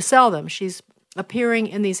sell them. She's appearing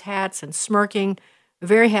in these hats and smirking,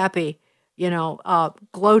 very happy,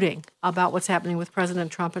 gloating about what's happening with President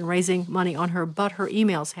Trump and raising money on her but her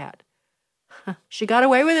emails hat. She got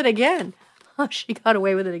away with it again. She got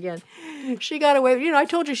away. I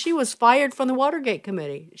told you she was fired from the Watergate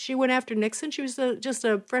Committee. She went after Nixon. She was just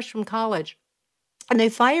a fresh from college. And they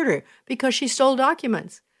fired her because she stole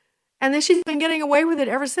documents. And then she's been getting away with it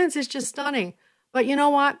ever since. It's just stunning. But you know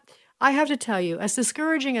what? I have to tell you, as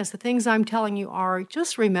discouraging as the things I'm telling you are,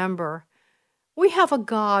 just remember, we have a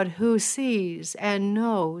God who sees and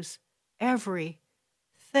knows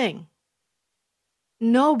everything.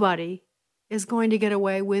 Nobody is going to get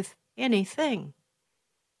away with anything.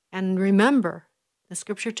 And remember, the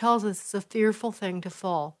scripture tells us it's a fearful thing to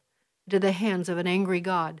fall into the hands of an angry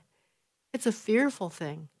God. It's a fearful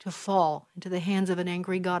thing to fall into the hands of an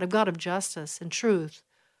angry God, a God of justice and truth,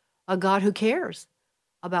 a God who cares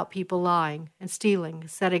about people lying and stealing,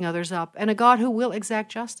 setting others up, and a God who will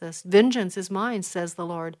exact justice. Vengeance is mine, says the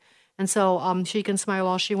Lord. And so she can smile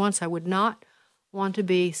all she wants. I would not want to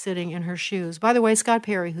be sitting in her shoes. By the way, Scott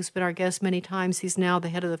Perry, who's been our guest many times, he's now the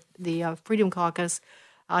head of the Freedom Caucus.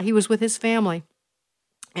 He was with his family,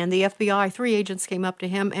 and the FBI, 3 agents came up to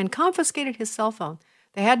him and confiscated his cell phone.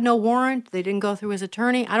 They had no warrant. They didn't go through his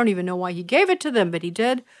attorney. I don't even know why he gave it to them, but he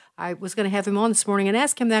did. I was going to have him on this morning and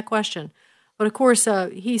ask him that question. But of course,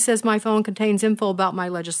 he says my phone contains info about my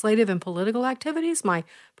legislative and political activities, my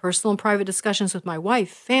personal and private discussions with my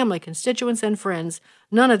wife, family, constituents, and friends.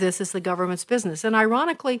 None of this is the government's business. And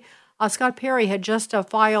ironically, Scott Perry had just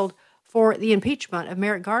filed for the impeachment of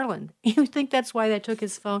Merrick Garland. You think that's why they took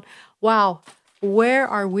his phone? Wow. Where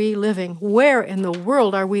are we living? Where in the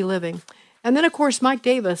world are we living? And then, of course, Mike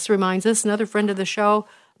Davis reminds us, another friend of the show,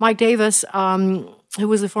 Mike Davis, who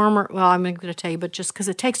was the former, well, I'm not going to tell you, but just because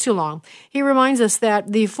it takes too long. He reminds us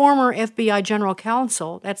that the former FBI general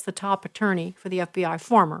counsel, that's the top attorney for the FBI,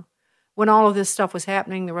 former, when all of this stuff was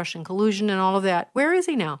happening, the Russian collusion and all of that, where is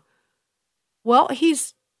he now? Well,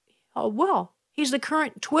 he's the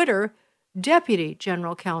current Twitter deputy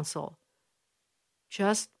general counsel.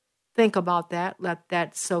 Just think about that, let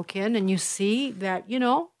that soak in, and you see that,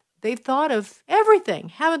 they've thought of everything.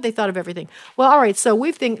 Haven't they thought of everything? Well, all right, so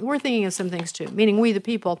we're thinking of some things too, meaning we the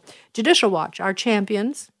people. Judicial Watch, our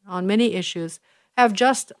champions on many issues, have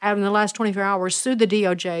just, in the last 24 hours, sued the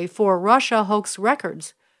DOJ for Russia hoax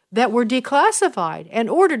records that were declassified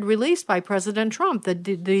and ordered released by President Trump.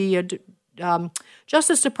 The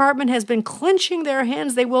Justice Department has been clenching their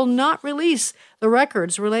hands. They will not release the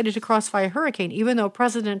records related to Crossfire Hurricane, even though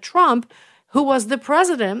President Trump, who was the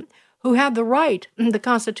president, who had the right, the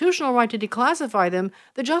constitutional right to declassify them,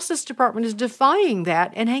 the Justice Department is defying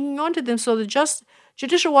that and hanging on to them. So the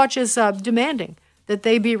Judicial Watch is demanding that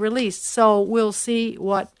they be released. So we'll see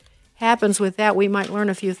what happens with that. We might learn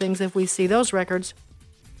a few things if we see those records.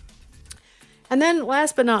 And then,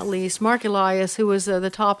 last but not least, Mark Elias, who was the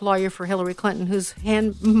top lawyer for Hillary Clinton, whose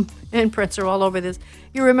handprints are all over this.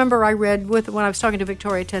 You remember I read, when I was talking to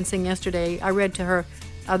Victoria Tensing yesterday, I read to her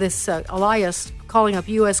this Elias calling up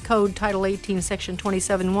U.S. Code Title 18, Section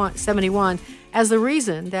 2771 as the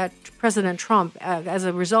reason that President Trump, as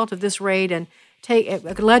a result of this raid and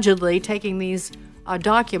allegedly taking these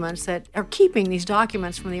documents keeping these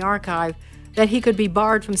documents from the archive, that he could be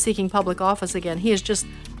barred from seeking public office again. He is just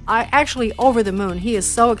actually over the moon. He is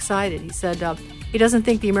so excited. He said he doesn't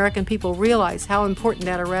think the American people realize how important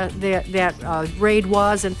that raid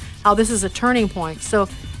was and how this is a turning point. So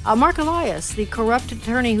Mark Elias, the corrupt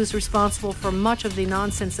attorney who's responsible for much of the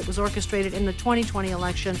nonsense that was orchestrated in the 2020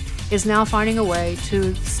 election, is now finding a way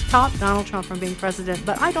to stop Donald Trump from being president,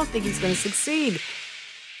 but I don't think he's going to succeed.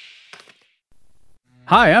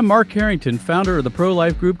 Hi, I'm Mark Harrington, founder of the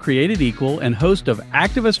pro-life group Created Equal and host of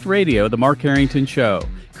Activist Radio, The Mark Harrington Show.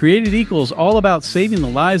 Created Equal is all about saving the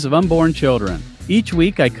lives of unborn children. Each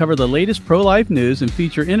week, I cover the latest pro-life news and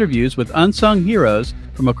feature interviews with unsung heroes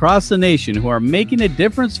from across the nation who are making a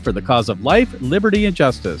difference for the cause of life, liberty, and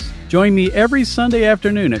justice. Join me every Sunday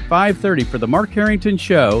afternoon at 5:30 for The Mark Harrington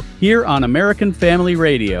Show here on American Family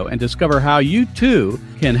Radio and discover how you, too,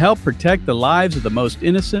 can help protect the lives of the most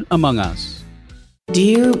innocent among us.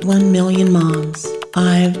 Dear 1 Million Moms,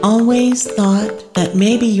 I've always thought that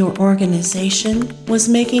maybe your organization was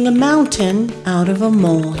making a mountain out of a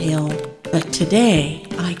molehill. But today,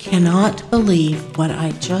 I cannot believe what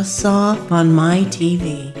I just saw on my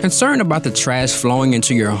TV. Concerned about the trash flowing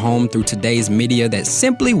into your home through today's media that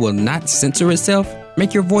simply will not censor itself?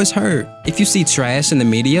 Make your voice heard. If you see trash in the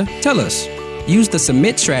media, tell us. Use the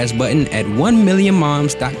Submit Trash button at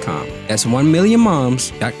 1millionmoms.com. That's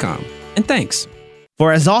 1millionmoms.com. And thanks.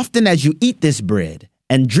 For as often as you eat this bread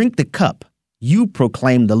and drink the cup, you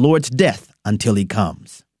proclaim the Lord's death until he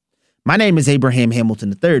comes. My name is Abraham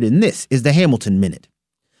Hamilton III, and this is the Hamilton Minute.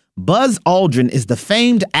 Buzz Aldrin is the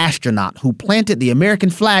famed astronaut who planted the American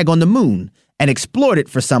flag on the moon and explored it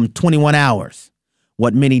for some 21 hours.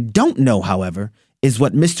 What many don't know, however, is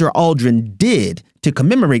what Mr. Aldrin did to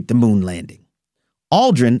commemorate the moon landing.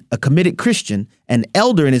 Aldrin, a committed Christian and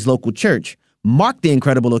elder in his local church, marked the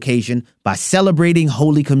incredible occasion by celebrating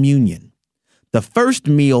Holy Communion. The first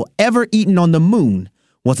meal ever eaten on the moon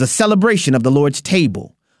was a celebration of the Lord's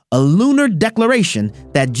table, a lunar declaration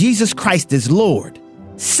that Jesus Christ is Lord,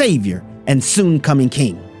 Savior, and soon-coming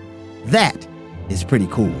King. That is pretty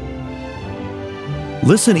cool.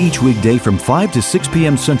 Listen each weekday from 5 to 6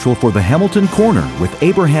 p.m. Central for the Hamilton Corner with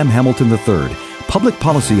Abraham Hamilton III, Public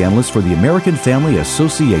Policy Analyst for the American Family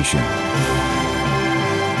Association.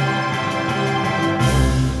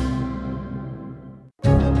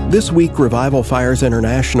 This week, Revival Fires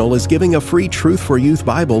International is giving a free Truth for Youth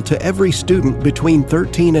Bible to every student between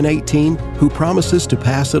 13 and 18 who promises to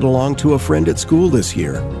pass it along to a friend at school this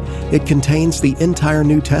year. It contains the entire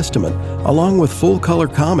New Testament, along with full-color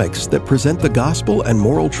comics that present the gospel and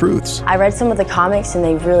moral truths. I read some of the comics and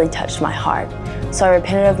they really touched my heart. So I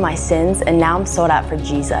repented of my sins and now I'm sold out for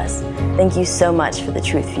Jesus. Thank you so much for the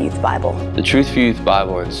Truth for Youth Bible. The Truth for Youth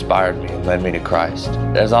Bible inspired me and led me to Christ.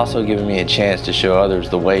 It has also given me a chance to show others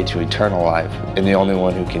the way to eternal life and the only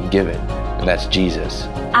one who can give it, and that's Jesus.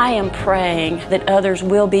 I am praying that others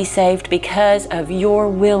will be saved because of your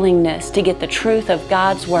willingness to get the truth of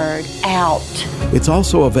God's Word out. It's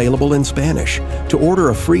also available in Spanish. To order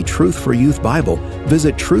a free Truth for Youth Bible,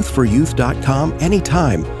 visit truthforyouth.com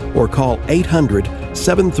anytime or call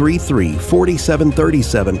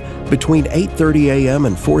 800-733-4737 between 8:30 a.m.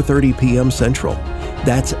 and 4:30 p.m. Central.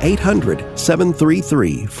 That's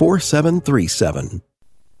 800-733-4737.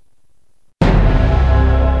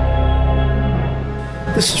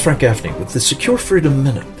 This is Frank Gaffney with the Secure Freedom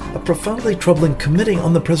Minute. A profoundly troubling Committee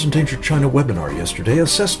on the Present Danger China webinar yesterday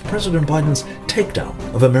assessed President Biden's takedown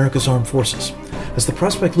of America's armed forces. As the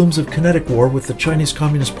prospect looms of kinetic war with the Chinese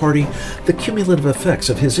Communist Party, the cumulative effects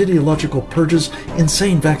of his ideological purges,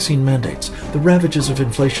 insane vaccine mandates, the ravages of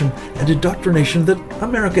inflation, and indoctrination that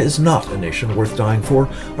America is not a nation worth dying for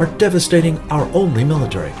are devastating our only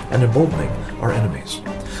military and emboldening our enemies.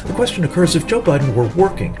 The question occurs, if Joe Biden were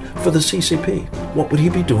working for the CCP, what would he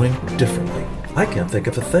be doing differently? I can't think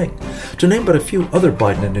of a thing. To name but a few other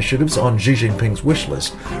Biden initiatives on Xi Jinping's wish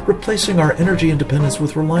list, replacing our energy independence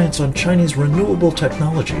with reliance on Chinese renewable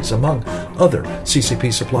technologies, among other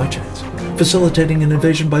CCP supply chains, facilitating an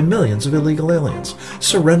invasion by millions of illegal aliens,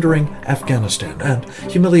 surrendering Afghanistan, and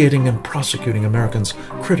humiliating and prosecuting Americans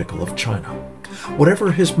critical of China.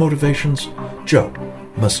 Whatever his motivations, Joe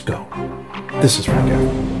must go. This is Frank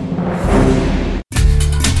Gaffney.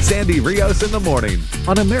 Sandy Rios in the morning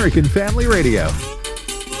on American Family Radio.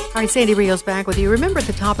 All right, Sandy Rios back with you. Remember at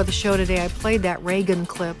the top of the show today, I played that Reagan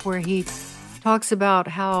clip where he talks about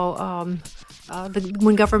how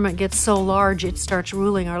when government gets so large, it starts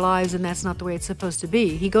ruling our lives, and that's not the way it's supposed to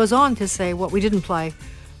be. He goes on to say what we didn't play,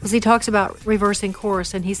 because he talks about reversing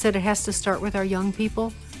course, and he said it has to start with our young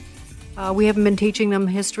people. We haven't been teaching them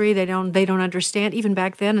history. They don't understand. Even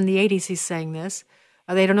back then in the 80s, he's saying this.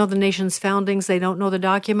 They don't know the nation's foundings. They don't know the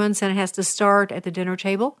documents, and it has to start at the dinner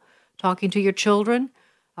table, talking to your children,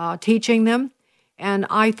 teaching them. And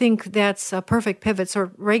I think that's a perfect pivot.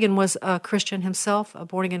 So Reagan was a Christian himself, a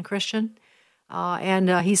born-again Christian, and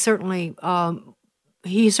he certainly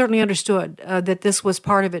he certainly understood that this was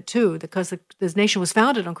part of it too, because this nation was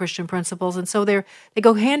founded on Christian principles, and so they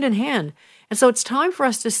go hand in hand. And so it's time for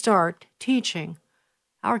us to start teaching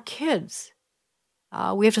our kids.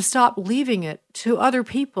 We have to stop leaving it to other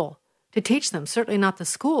people to teach them, certainly not the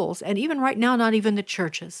schools, and even right now, not even the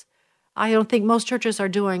churches. I don't think most churches are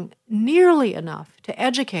doing nearly enough to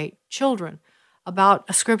educate children about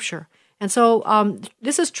a Scripture. And so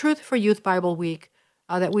this is Truth for Youth Bible Week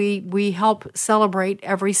that we help celebrate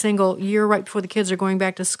every single year right before the kids are going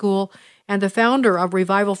back to school. And the founder of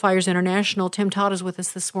Revival Fires International, Tim Todd, is with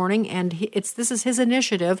us this morning, and this is his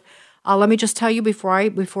initiative. Let me just tell you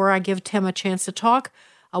before I give Tim a chance to talk,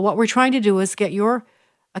 what we're trying to do is get your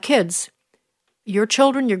kids, your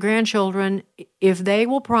children, your grandchildren, if they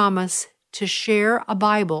will promise to share a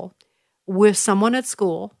Bible with someone at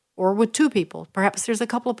school or with two people, perhaps there's a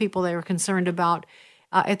couple of people they are concerned about,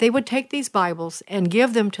 if they would take these Bibles and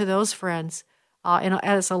give them to those friends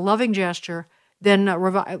as a loving gesture,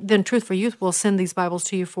 then Truth for Youth will send these Bibles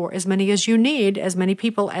to you for as many as you need, as many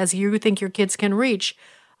people as you think your kids can reach.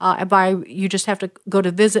 You just have to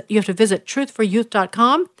visit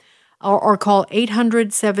truthforyouth.com or call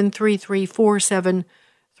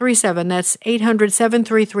 800-733-4737. That's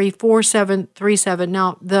 800-733-4737.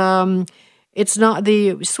 Now,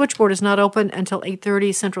 the switchboard is not open until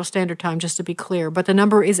 8:30 Central Standard Time, just to be clear. But the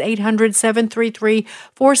number is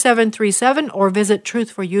 800-733-4737 or visit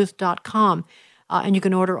truthforyouth.com, and you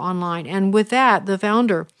can order online. And with that, the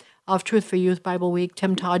founder of Truth for Youth Bible Week,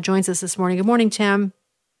 Tim Todd, joins us this morning. Good morning, Tim.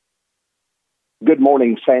 Good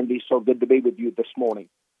morning, Sandy. So good to be with you this morning.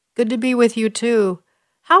 Good to be with you, too.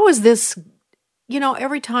 How is this,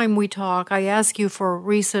 every time we talk, I ask you for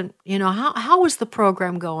recent, how is the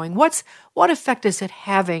program going? What effect is it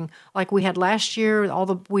having? Like we had last year,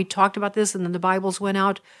 we talked about this and then the Bibles went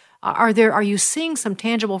out. Are you seeing some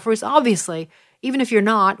tangible fruits? Obviously, even if you're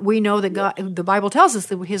not, we know that God, the Bible tells us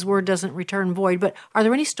that His word doesn't return void. But are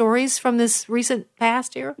there any stories from this recent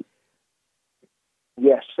past year?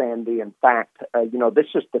 Yes, Sandy. In fact, this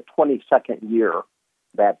is the 22nd year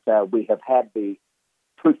that we have had the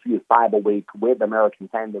Truth for Youth Bible Week with American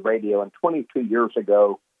Family Radio. And 22 years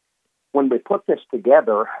ago, when we put this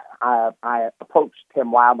together, I approached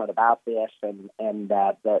Tim Wildman about this, and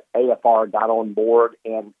the AFR got on board.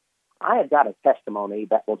 And I have got a testimony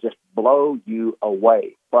that will just blow you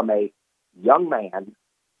away from a young man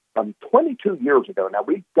from 22 years ago. Now,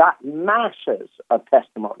 we've got masses of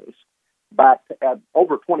testimonies, but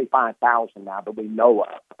over 25,000 now that we know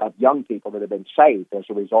of young people that have been saved as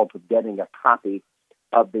a result of getting a copy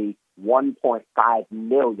of the 1.5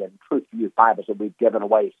 million Truth for Youth Bibles that we've given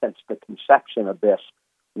away since the conception of this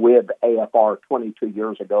with AFR 22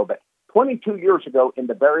 years ago. But 22 years ago, in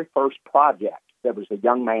the very first project, there was a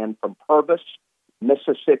young man from Purvis,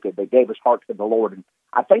 Mississippi, that gave his heart to the Lord. And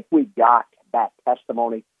I think we got that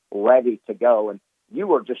testimony ready to go, and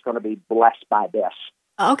you are just going to be blessed by this.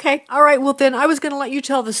 Okay. All right. Well, then I was going to let you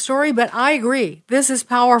tell the story, but I agree. This is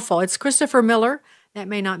powerful. It's Christopher Miller. That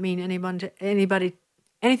may not mean anything to anybody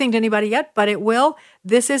yet, but it will.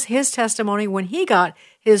 This is his testimony when he got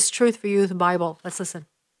his Truth for Youth Bible. Let's listen.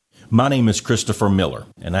 My name is Christopher Miller,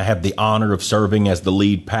 and I have the honor of serving as the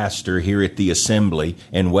lead pastor here at the Assembly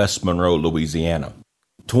in West Monroe, Louisiana.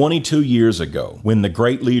 22 years ago, when the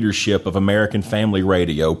great leadership of American Family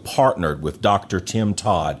Radio partnered with Dr. Tim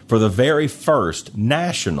Todd for the very first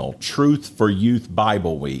national Truth for Youth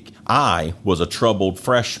Bible Week, I was a troubled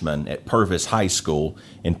freshman at Purvis High School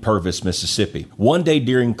in Purvis, Mississippi. One day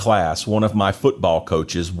during class, one of my football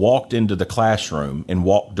coaches walked into the classroom and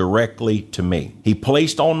walked directly to me. He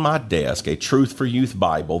placed on my desk a Truth for Youth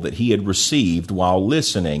Bible that he had received while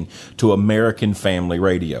listening to American Family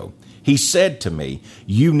Radio. He said to me,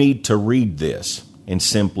 "You need to read this," and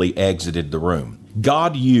simply exited the room.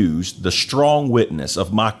 God used the strong witness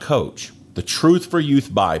of my coach, the Truth for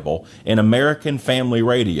Youth Bible, and American Family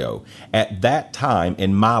Radio at that time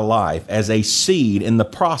in my life as a seed in the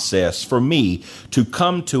process for me to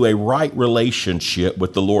come to a right relationship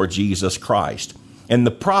with the Lord Jesus Christ, and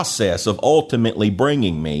the process of ultimately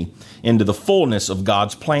bringing me into the fullness of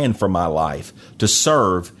God's plan for my life to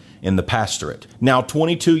serve in the pastorate. Now,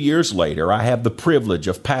 22 years later, I have the privilege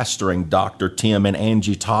of pastoring Dr. Tim and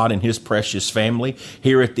Angie Todd and his precious family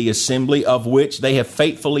here at the Assembly, of which they have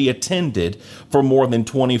faithfully attended for more than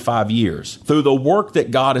 25 years. Through the work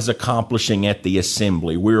that God is accomplishing at the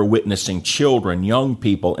Assembly, we are witnessing children, young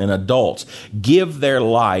people, and adults give their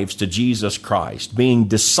lives to Jesus Christ, being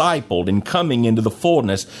discipled and coming into the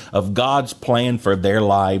fullness of God's plan for their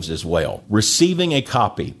lives as well. Receiving a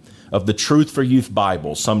copy of the Truth for Youth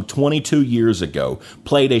Bible some 22 years ago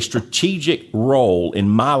played a strategic role in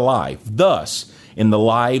my life. Thus, in the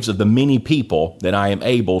lives of the many people that I am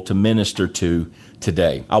able to minister to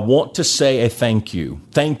today. I want to say a thank you.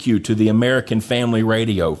 Thank you to the American Family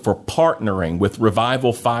Radio for partnering with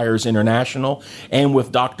Revival Fires International and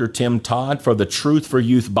with Dr. Tim Todd for the Truth for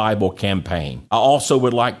Youth Bible campaign. I also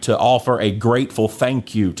would like to offer a grateful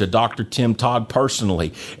thank you to Dr. Tim Todd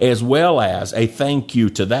personally, as well as a thank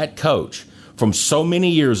you to that coach from so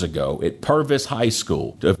many years ago at Purvis High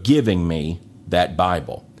School of giving me that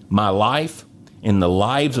Bible. My life and the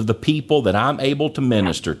lives of the people that I'm able to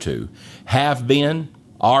minister to have been,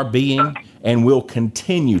 are being, and will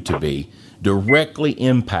continue to be directly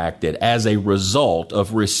impacted as a result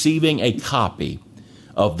of receiving a copy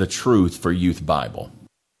of the Truth for Youth Bible.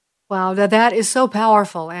 Wow, that is so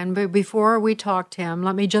powerful. And before we talk, Tim,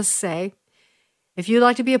 let me just say, if you'd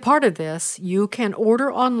like to be a part of this, you can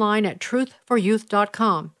order online at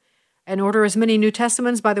truthforyouth.com. And order as many New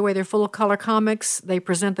Testaments. By the way, they're full of color comics. They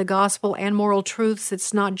present the gospel and moral truths.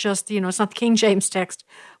 It's not just, it's not the King James text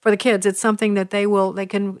for the kids. It's something that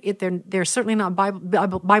they're certainly not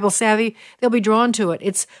Bible savvy. They'll be drawn to it.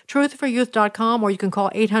 It's truthforyouth.com, or you can call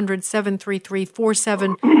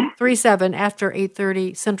 800-733-4737 after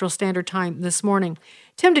 8:30 Central Standard Time this morning.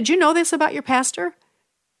 Tim, did you know this about your pastor?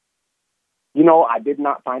 I did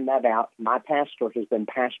not find that out. My pastor has been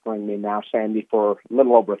pastoring me now, Sandy, for a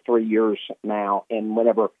little over 3 years now. And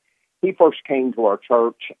whenever he first came to our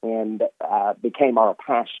church and became our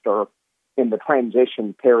pastor in the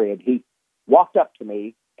transition period, he walked up to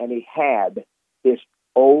me and he had this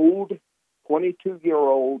old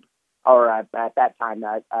 22-year-old, or at that time,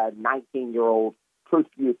 a 19-year-old Truth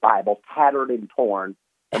for Youth Bible, tattered and torn,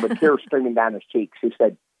 and with tears streaming down his cheeks. He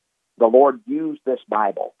said, "The Lord used this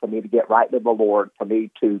Bible for me to get right with the Lord, for me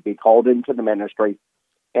to be called into the ministry."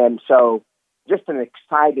 And so just an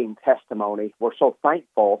exciting testimony. We're so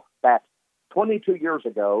thankful that 22 years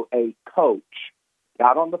ago, a coach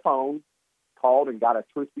got on the phone, called and got a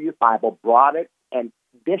Truth for Youth Bible, brought it, and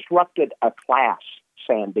disrupted a class,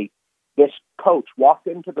 Sandy. This coach walked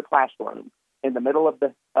into the classroom in the middle of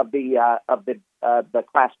the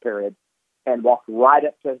class period and walked right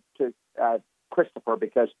up to Christopher,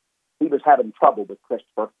 because he was having trouble with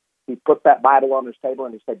Christopher. He put that Bible on his table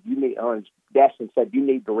and he said, on his desk, and said, "You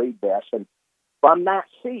need to read this." And from that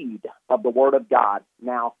seed of the Word of God,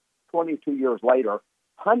 now 22 years later,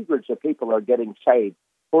 hundreds of people are getting saved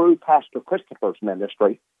through Pastor Christopher's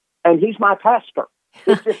ministry, and he's my pastor.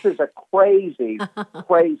 It just is a crazy,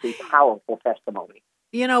 crazy, powerful testimony.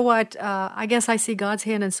 You know what? I guess I see God's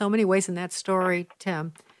hand in so many ways in that story,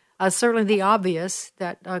 Tim. Certainly the obvious,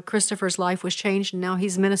 that Christopher's life was changed, and now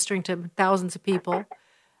he's ministering to thousands of people,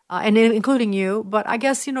 and including you. But I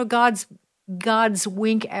guess, God's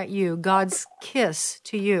wink at you, God's kiss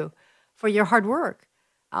to you for your hard work,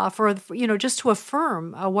 for just to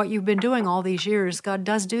affirm what you've been doing all these years. God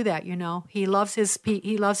does do that, He loves His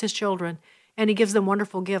children, and He gives them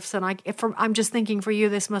wonderful gifts. And I'm just thinking, for you,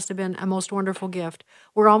 this must have been a most wonderful gift.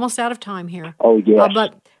 We're almost out of time here. Oh, yes.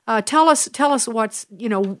 But tell us what's,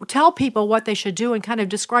 tell people what they should do, and kind of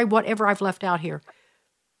describe whatever I've left out here.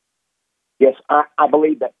 Yes, I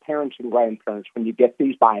believe that parents and grandparents, when you get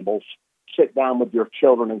these Bibles, sit down with your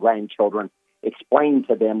children and grandchildren, explain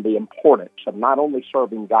to them the importance of not only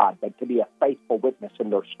serving God, but to be a faithful witness in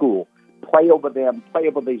their school. Pray over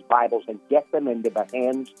these Bibles, and get them into the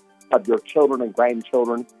hands of your children and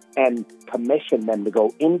grandchildren, and commission them to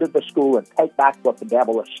go into the school and take back what the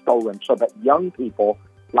devil has stolen, so that young people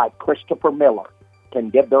like Christopher Miller can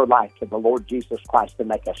give their life to the Lord Jesus Christ and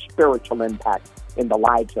make a spiritual impact in the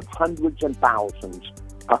lives of hundreds and thousands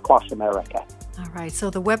across America. All right, so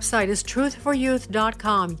the website is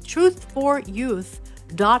truthforyouth.com,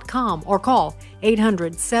 truthforyouth.com, or call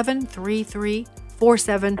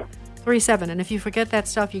 800-733-4737. And if you forget that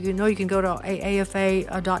stuff, you can go to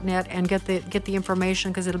afa.net and get the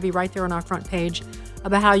information, because it'll be right there on our front page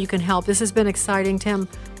about how you can help. This has been exciting, Tim.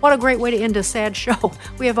 What a great way to end a sad show.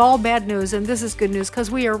 We have all bad news, and this is good news, because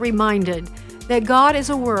we are reminded that God is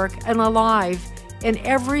at work and alive in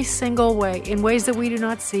every single way, in ways that we do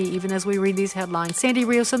not see, even as we read these headlines. Sandy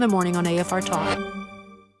Rios in the morning on AFR Talk.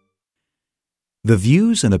 The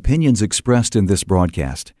views and opinions expressed in this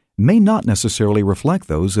broadcast may not necessarily reflect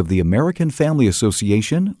those of the American Family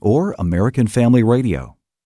Association or American Family Radio.